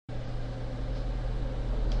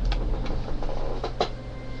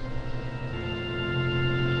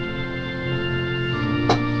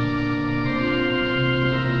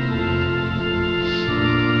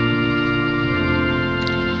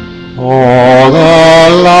the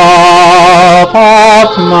love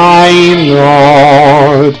of my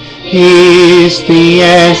Lord is the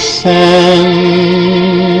essence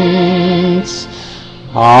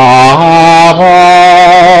of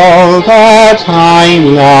all that I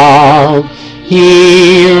love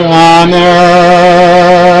here on earth.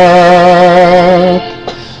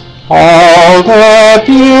 All the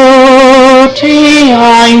beauty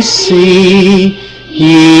I see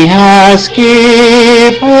He has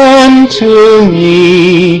given to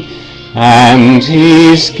me, and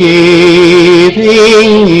His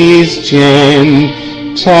giving is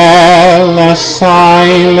gentle as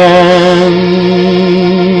silence.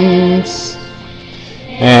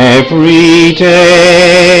 Every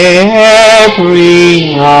day,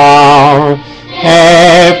 every hour,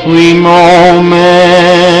 every moment,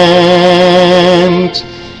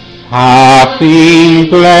 have been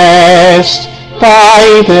blessed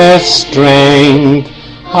by the strength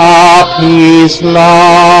of His love.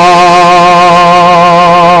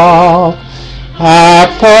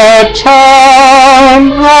 At the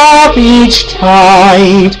turn of each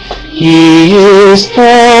tide, He is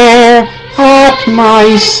there at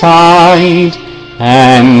my side,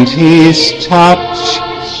 and His touch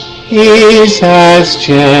is as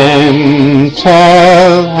gentle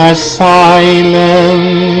as silence.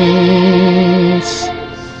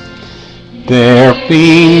 There've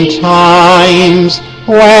been times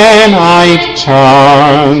when I've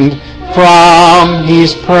turned from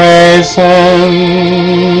His presence,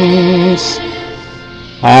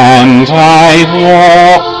 and I've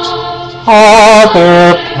walked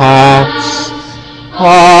other paths,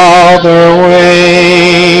 other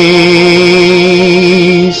ways,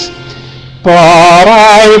 but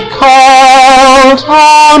I've called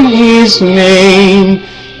on His name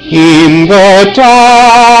in the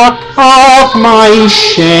dark of my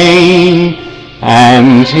shame,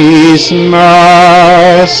 and His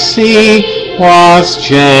mercy was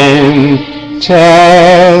gentle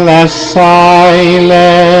as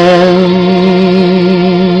silence.